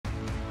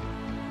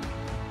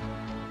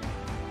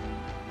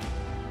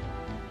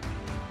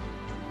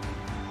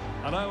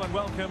Hello and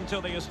welcome to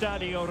the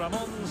Estadio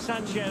Ramon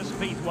Sanchez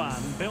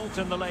Pizjuan, built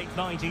in the late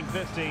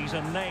 1950s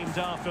and named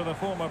after the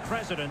former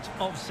president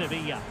of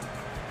Sevilla.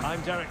 I'm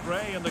Derek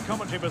Ray in the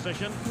commentary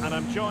position, and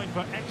I'm joined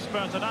for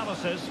expert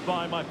analysis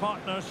by my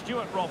partner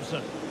Stuart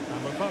Robson.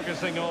 And we're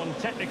focusing on,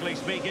 technically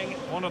speaking,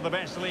 one of the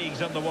best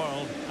leagues in the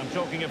world. I'm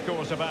talking, of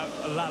course, about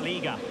La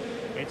Liga.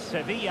 It's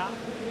Sevilla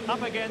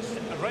up against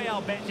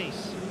Real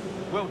Betis.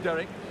 Well,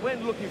 Derek,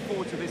 when looking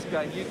forward to this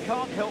game, you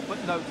can't help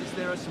but notice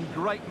there are some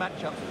great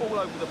matchups all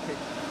over the pitch,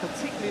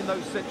 particularly in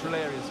those central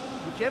areas.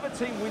 Whichever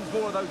team wins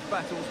more of those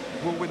battles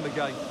will win the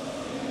game.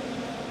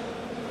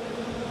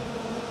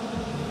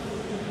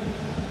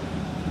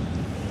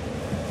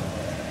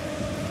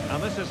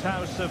 And this is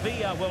how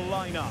Sevilla will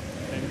line up.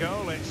 In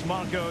goal, it's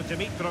Marko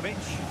Dimitrovic.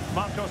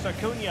 Marcos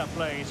Acuna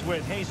plays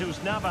with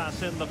Jesus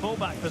Navas in the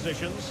fullback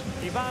positions.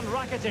 Ivan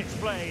Rakitic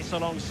plays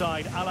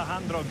alongside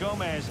Alejandro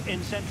Gomez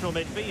in central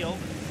midfield.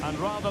 And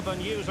rather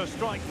than use a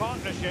strike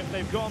partnership,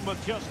 they've gone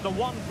with just the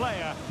one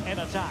player in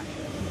attack.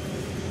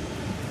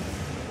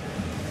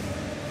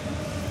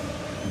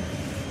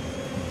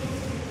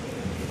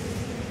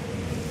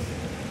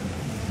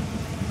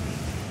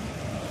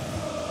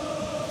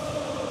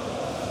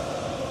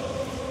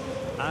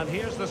 And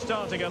here's the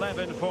starting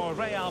 11 for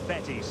Real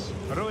Betis.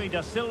 Rui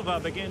da Silva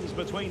begins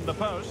between the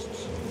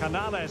posts.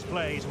 Canales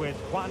plays with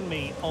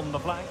Juanmi on the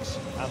flanks.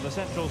 And the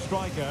central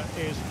striker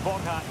is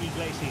Borja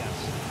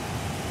Iglesias.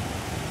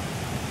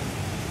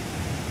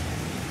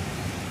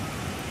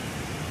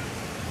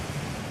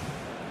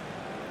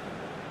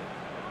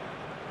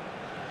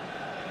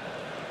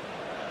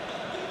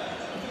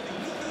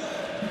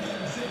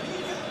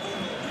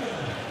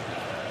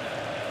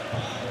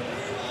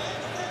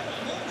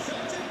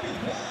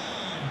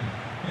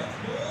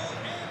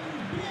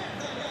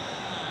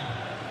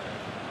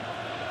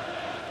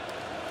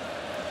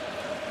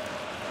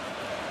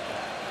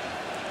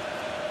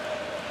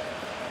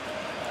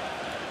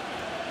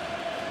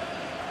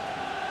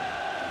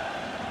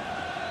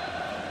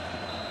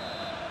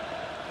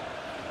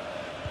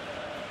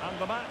 And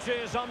the match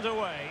is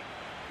underway.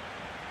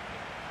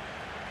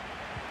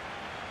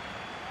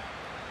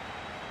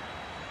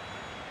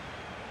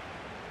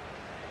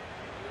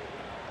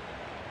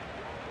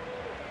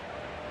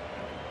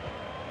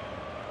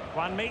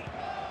 Juanmi.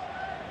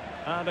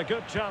 And a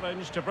good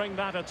challenge to bring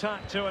that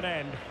attack to an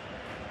end.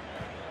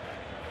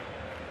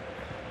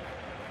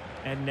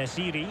 And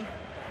Nesiri.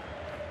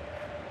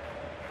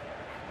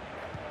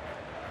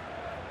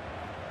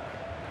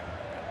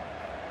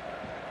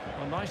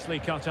 Well, nicely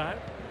cut out.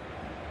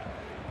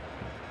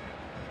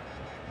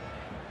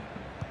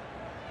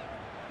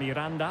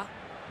 Miranda.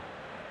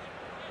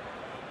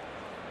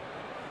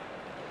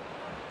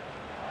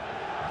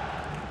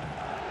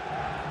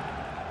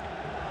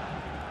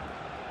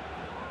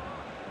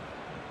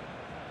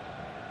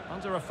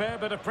 Under a fair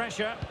bit of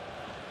pressure.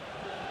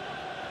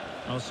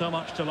 Well, so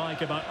much to like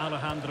about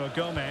Alejandro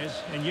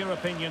Gomez. In your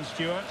opinion,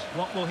 Stuart,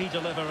 what will he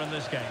deliver in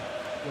this game?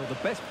 Well, the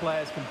best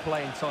players can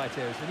play in tight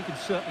areas, and he can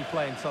certainly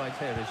play in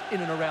tight areas,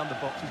 in and around the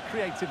box. His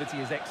creativity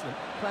is excellent.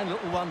 Playing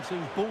little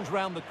 1-2s, balls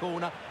round the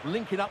corner,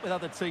 linking up with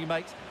other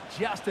teammates,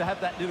 just to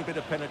have that little bit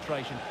of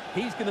penetration.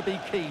 He's going to be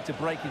key to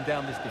breaking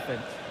down this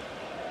defence.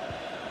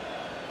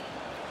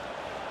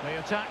 The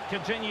attack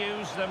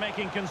continues. They're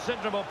making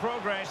considerable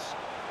progress.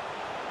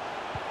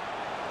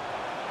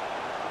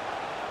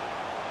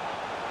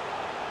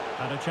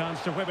 Had a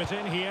chance to whip it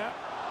in here.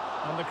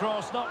 And the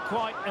cross not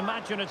quite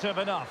imaginative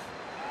enough.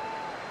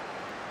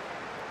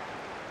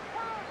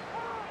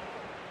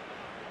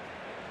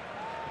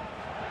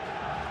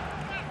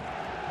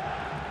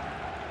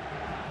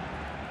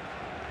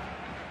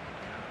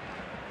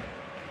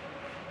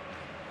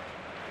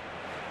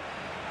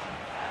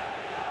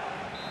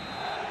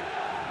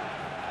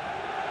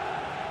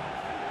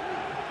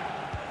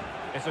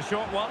 It's a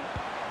short one.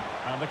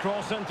 And the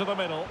cross into the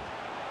middle.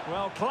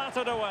 Well,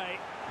 clattered away.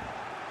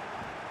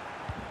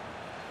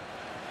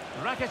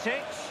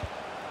 Rakitic.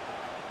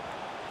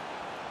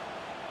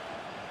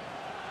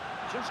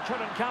 Just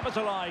couldn't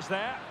capitalise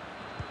there.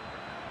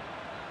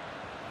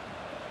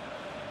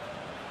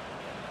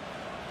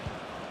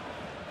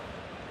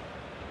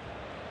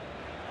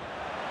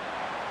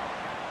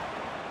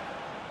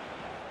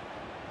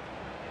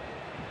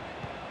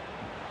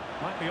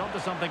 Might be onto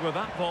something with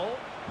that ball.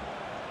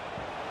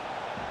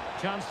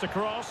 Chance to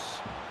cross.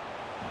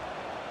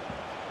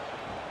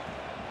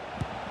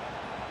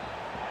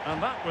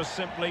 And that was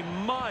simply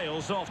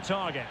miles off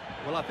target.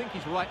 Well, I think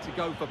he's right to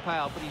go for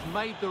power, but he's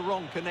made the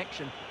wrong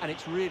connection, and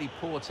it's really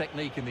poor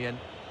technique in the end.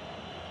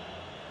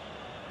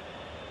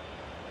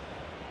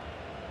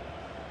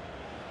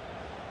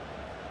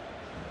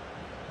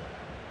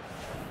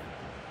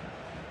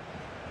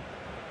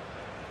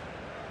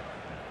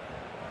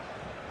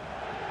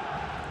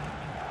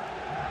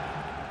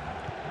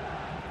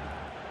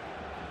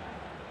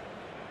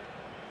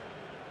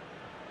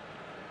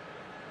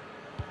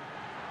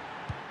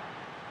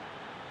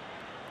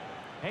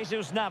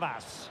 Jesus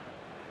Navas.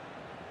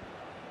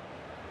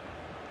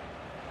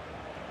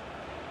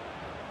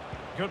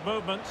 Good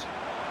movement.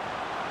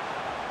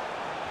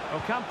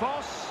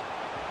 Ocampos.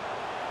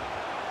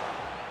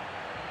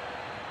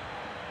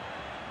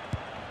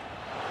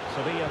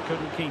 Sevilla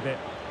couldn't keep it.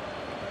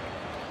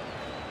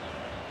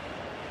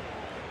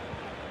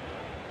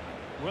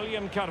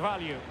 William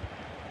Carvalho.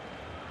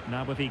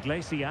 Now with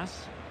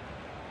Iglesias.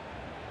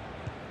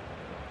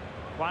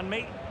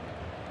 Juanmi.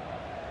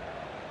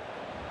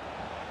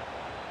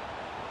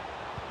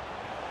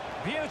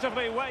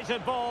 Beautifully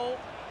weighted ball.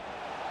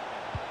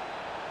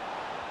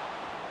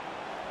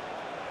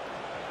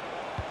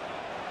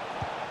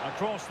 A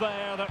cross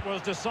there that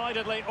was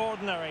decidedly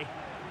ordinary.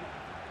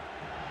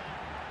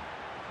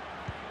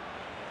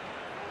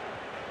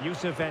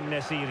 Youssef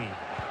En-Nesyri.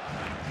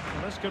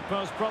 This could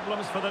pose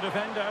problems for the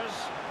defenders.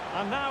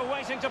 And now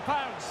waiting to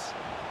pounce.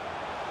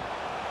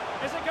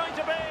 Is it going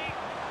to be?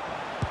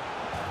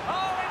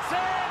 Oh, it's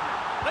in!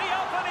 The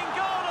opening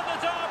goal of the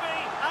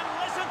derby, and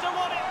listen to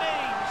what it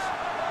means.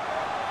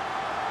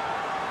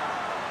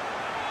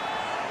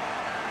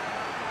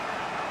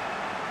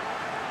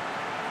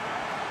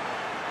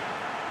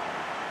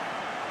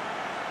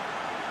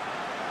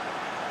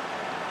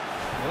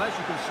 Well, as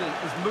you can see,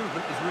 his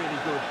movement is really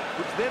good,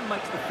 which then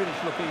makes the finish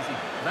look easy.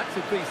 That's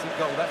a decent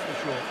goal, that's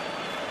for sure.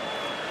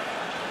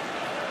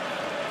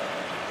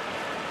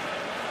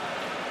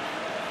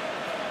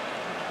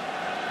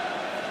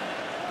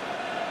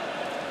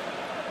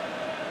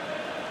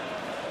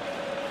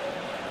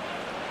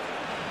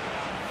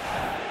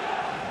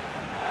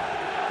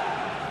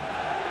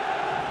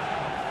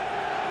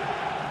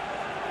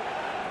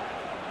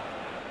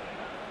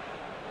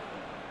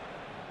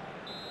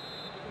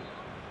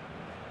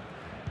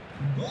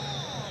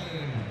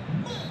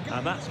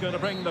 And that's going to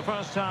bring the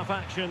first half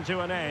action to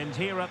an end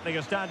here at the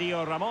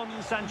Estadio Ramon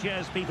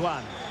Sánchez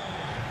Pizjuán.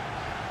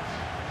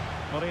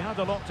 Well, he had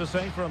a lot to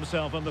say for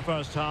himself in the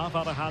first half,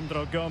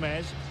 Alejandro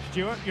Gomez.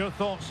 Stuart, your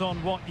thoughts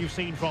on what you've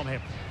seen from him?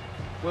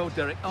 Well,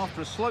 Derek,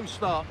 after a slow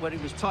start when he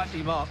was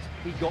tightly marked,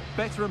 he got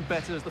better and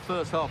better as the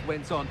first half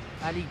went on,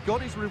 and he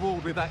got his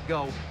reward with that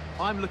goal.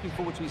 I'm looking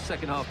forward to his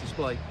second half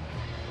display.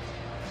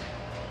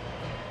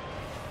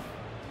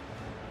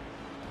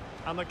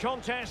 And the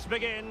contest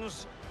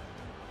begins.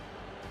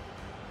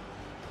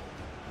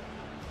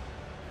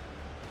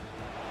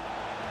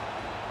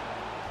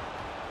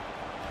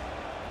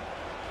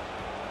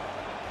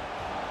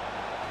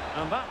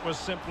 And that was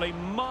simply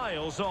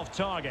miles off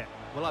target.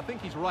 Well, I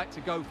think he's right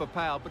to go for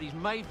power, but he's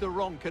made the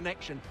wrong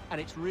connection,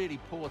 and it's really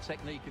poor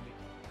technique of it.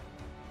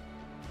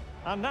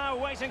 And now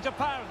waiting to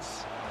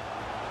pounce.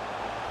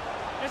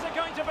 Is it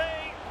going to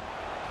be?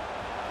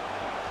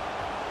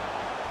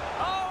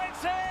 Oh,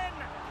 it's in!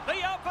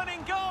 The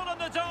opening goal in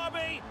the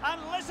derby,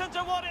 and listen to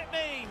what it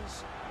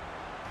means.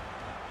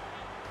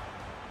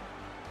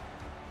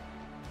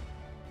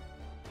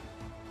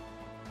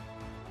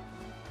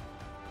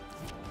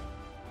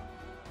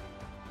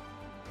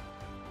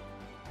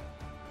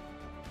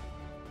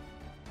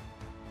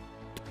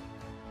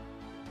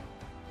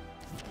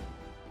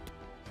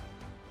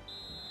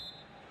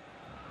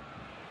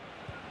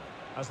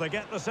 As they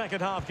get the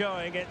second half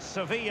going, it's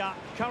Sevilla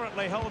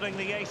currently holding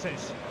the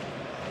aces.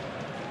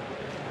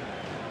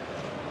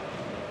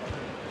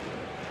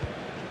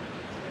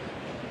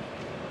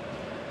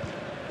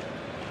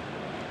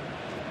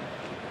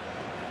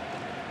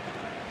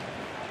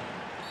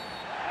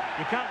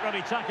 You can't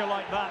really tackle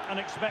like that and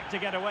expect to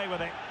get away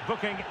with it.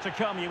 Booking to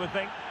come, you would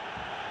think.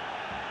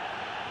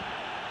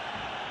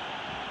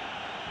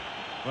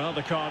 Well,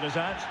 the card is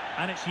out,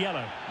 and it's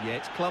yellow. Yeah,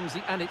 it's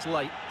clumsy and it's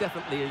late.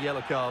 Definitely a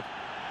yellow card.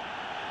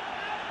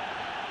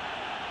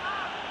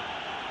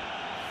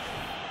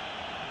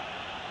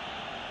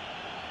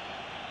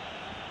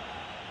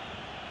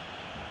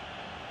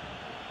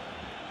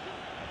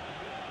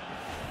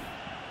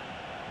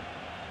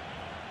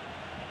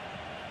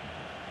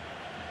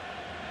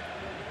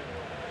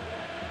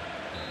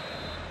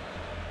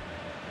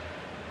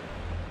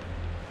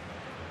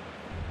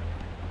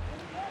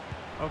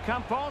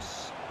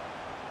 Ocampos.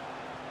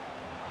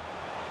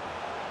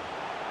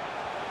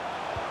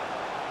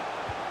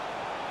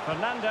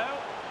 Fernando.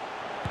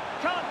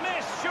 Can't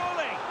miss,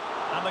 surely.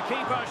 And the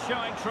keeper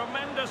showing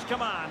tremendous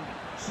command.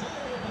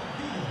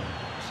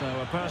 So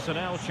a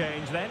personnel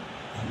change then.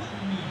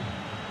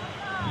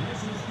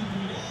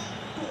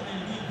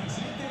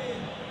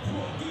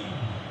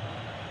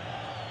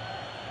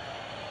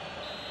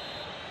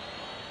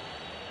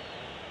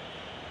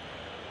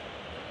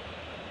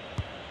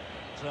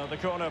 So the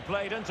corner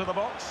played into the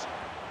box.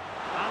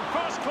 And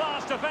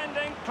first-class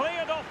defending,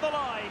 cleared off the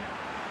line.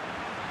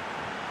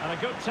 And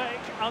a good take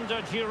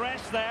under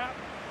duress there.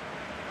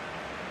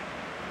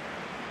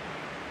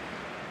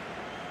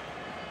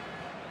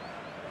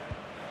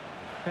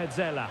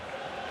 Petzela.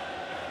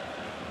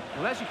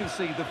 Well, as you can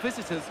see, the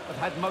visitors have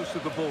had most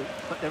of the ball,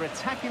 but their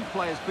attacking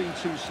players been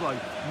too slow,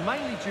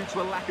 mainly due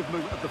to a lack of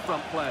movement of the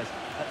front players.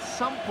 At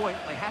some point,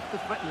 they have to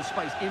threaten the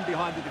space in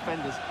behind the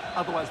defenders,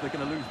 otherwise they're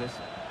going to lose this.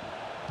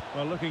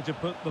 Well, looking to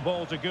put the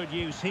ball to good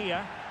use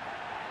here.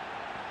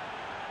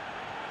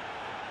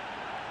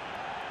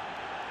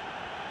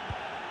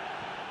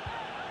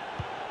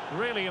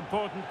 Really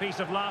important piece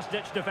of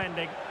last-ditch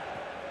defending.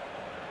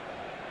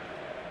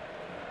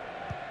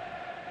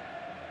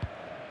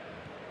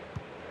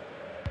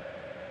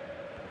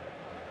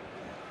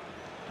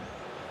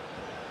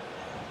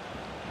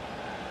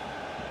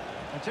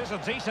 It is a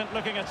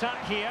decent-looking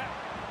attack here.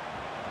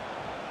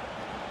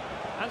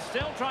 And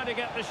still trying to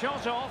get the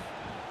shot off.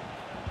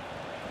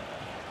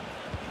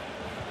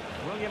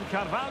 William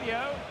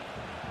Carvalho.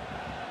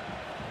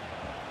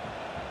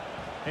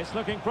 It's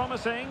looking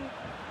promising.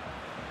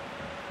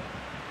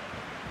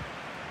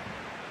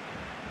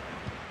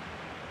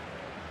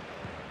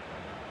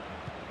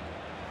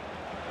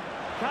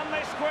 Can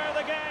they square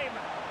the game?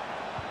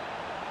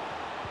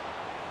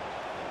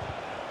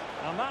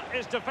 And that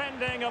is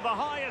defending of the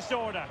highest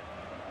order.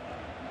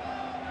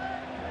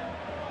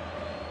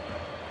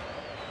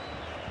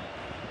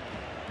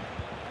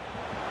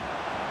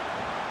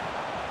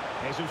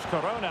 Jesus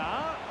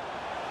Corona.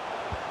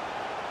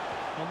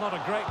 Well, not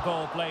a great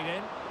ball played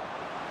in.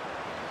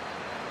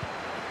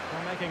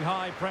 They're making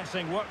high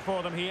pressing work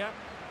for them here.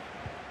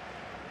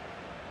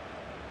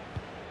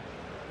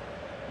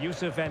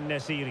 Youssef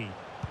En-Nesyri.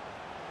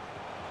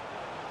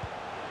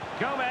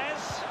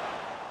 Gomez.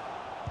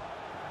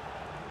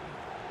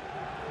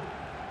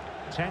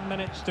 10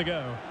 minutes to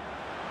go.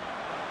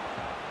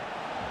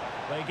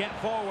 They get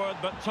forward,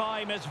 but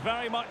time is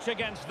very much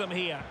against them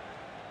here.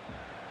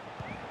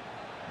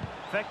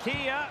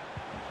 Fekir.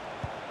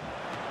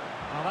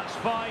 Well, that's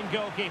fine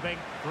goalkeeping.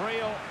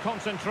 Real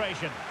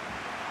concentration.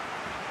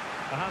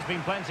 There has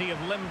been plenty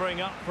of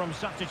limbering up from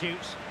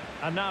substitutes.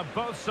 And now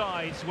both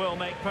sides will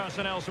make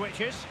personnel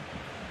switches.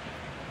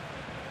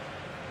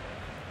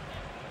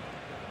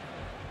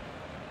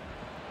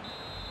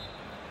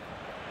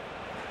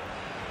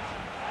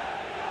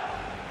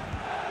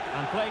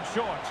 And played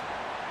short.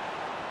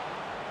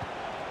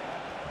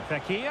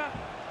 Fekir.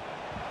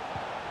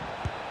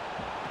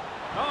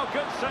 Oh,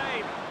 good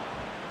save.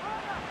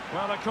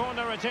 Well, the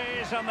corner it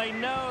is, and they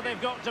know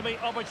they've got to be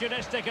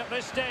opportunistic at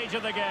this stage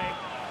of the game.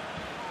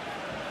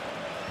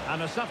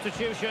 And a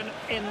substitution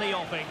in the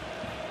offing.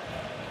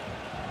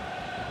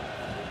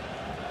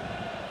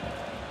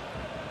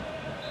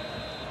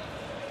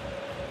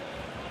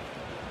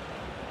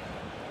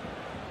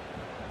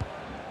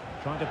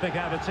 Trying to pick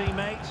out a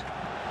teammate.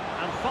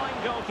 And fine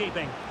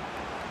goalkeeping.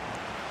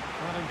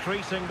 Well,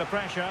 increasing the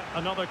pressure.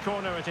 Another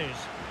corner it is.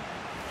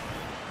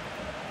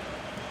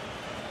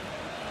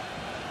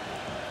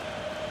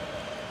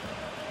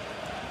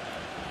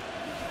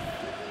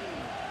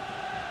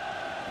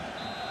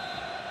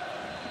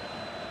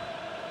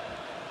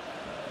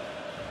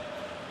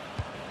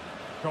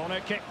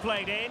 Corner kick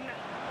played in.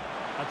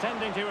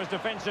 Attending to his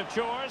defensive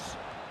chores.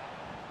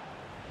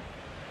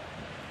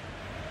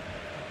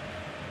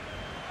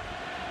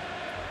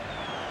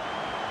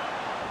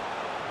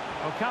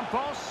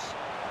 Ocampos.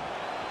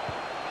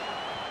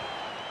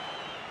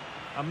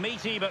 A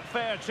meaty but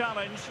fair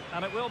challenge,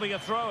 and it will be a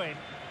throw-in.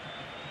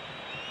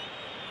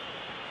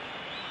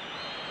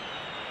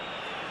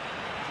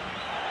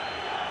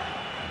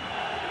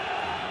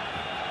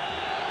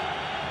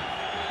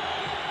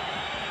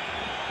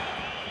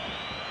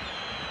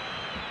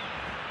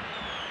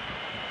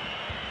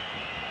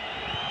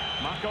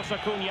 Marcos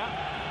Acuna.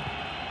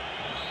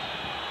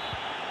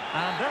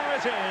 And there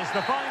it is,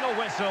 the final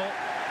whistle.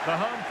 The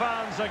home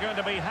fans are going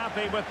to be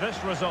happy with this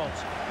result.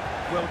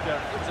 Well,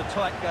 Derek, it was a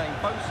tight game.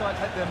 Both sides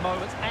had their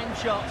moments and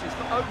chances,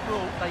 but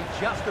overall, they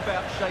just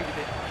about shaded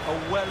it. A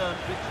well-earned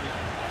victory.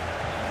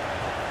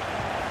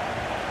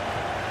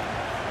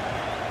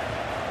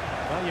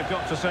 Well, you've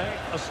got to say,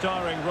 a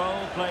starring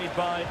role played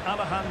by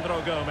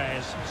Alejandro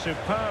Gomez.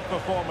 Superb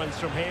performance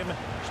from him.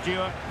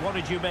 Stuart, what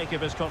did you make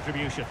of his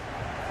contribution?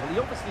 Well, he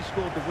obviously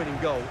scored the winning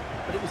goal,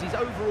 but it was his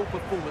overall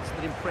performance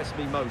that impressed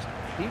me most.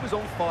 He was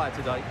on fire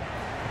today.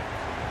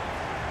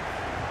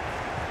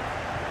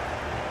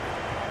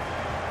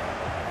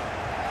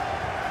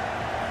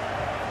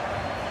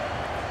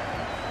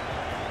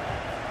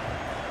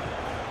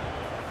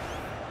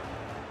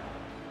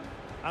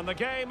 And the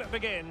game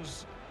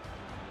begins.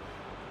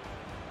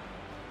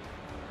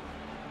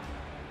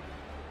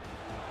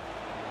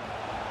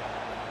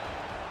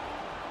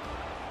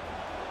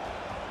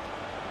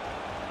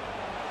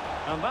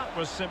 And that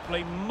was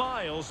simply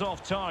miles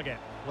off target.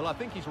 Well, I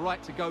think he's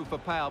right to go for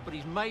power, but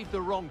he's made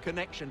the wrong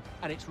connection,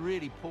 and it's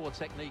really poor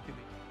technique of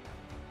him.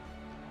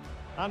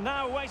 And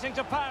now waiting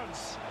to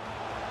pounce.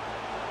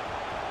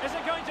 Is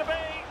it going to be?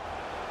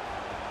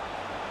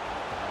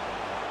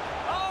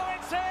 Oh,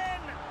 it's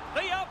in!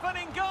 The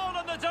opening goal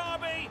in the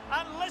derby,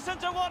 and listen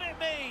to what it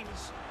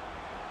means.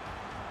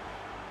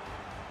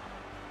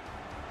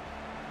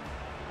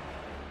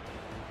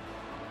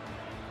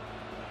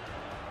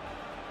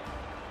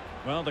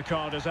 Well, the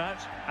card is out,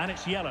 and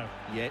it's yellow.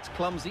 Yeah, it's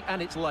clumsy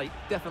and it's late.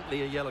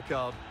 Definitely a yellow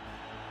card.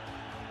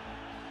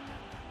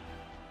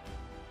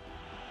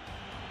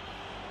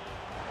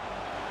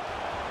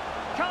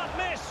 Can't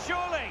miss,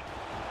 surely.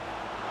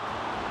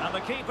 And the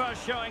keeper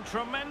showing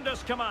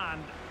tremendous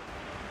command.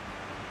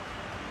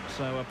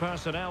 So a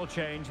personnel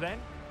change then.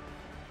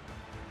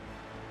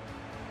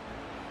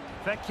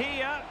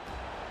 Fekir.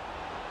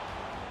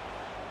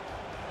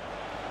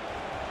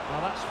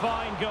 Well, that's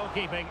fine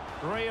goalkeeping.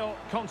 Real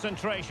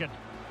concentration.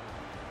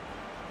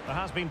 There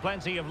has been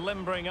plenty of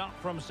limbering up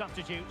from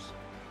substitutes.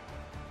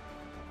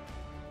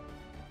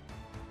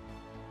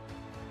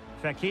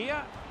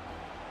 Fekir.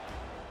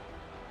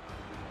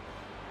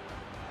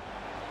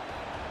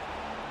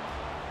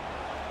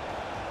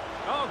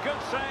 Oh,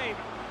 good save.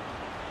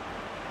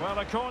 Well,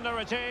 a corner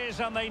it is,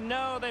 and they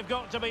know they've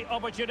got to be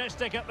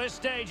opportunistic at this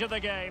stage of the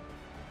game.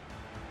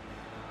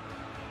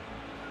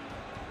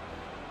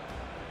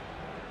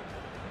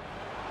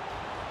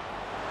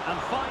 And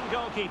fine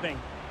goalkeeping.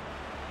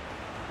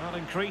 Well,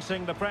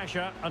 increasing the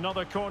pressure,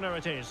 another corner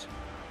it is.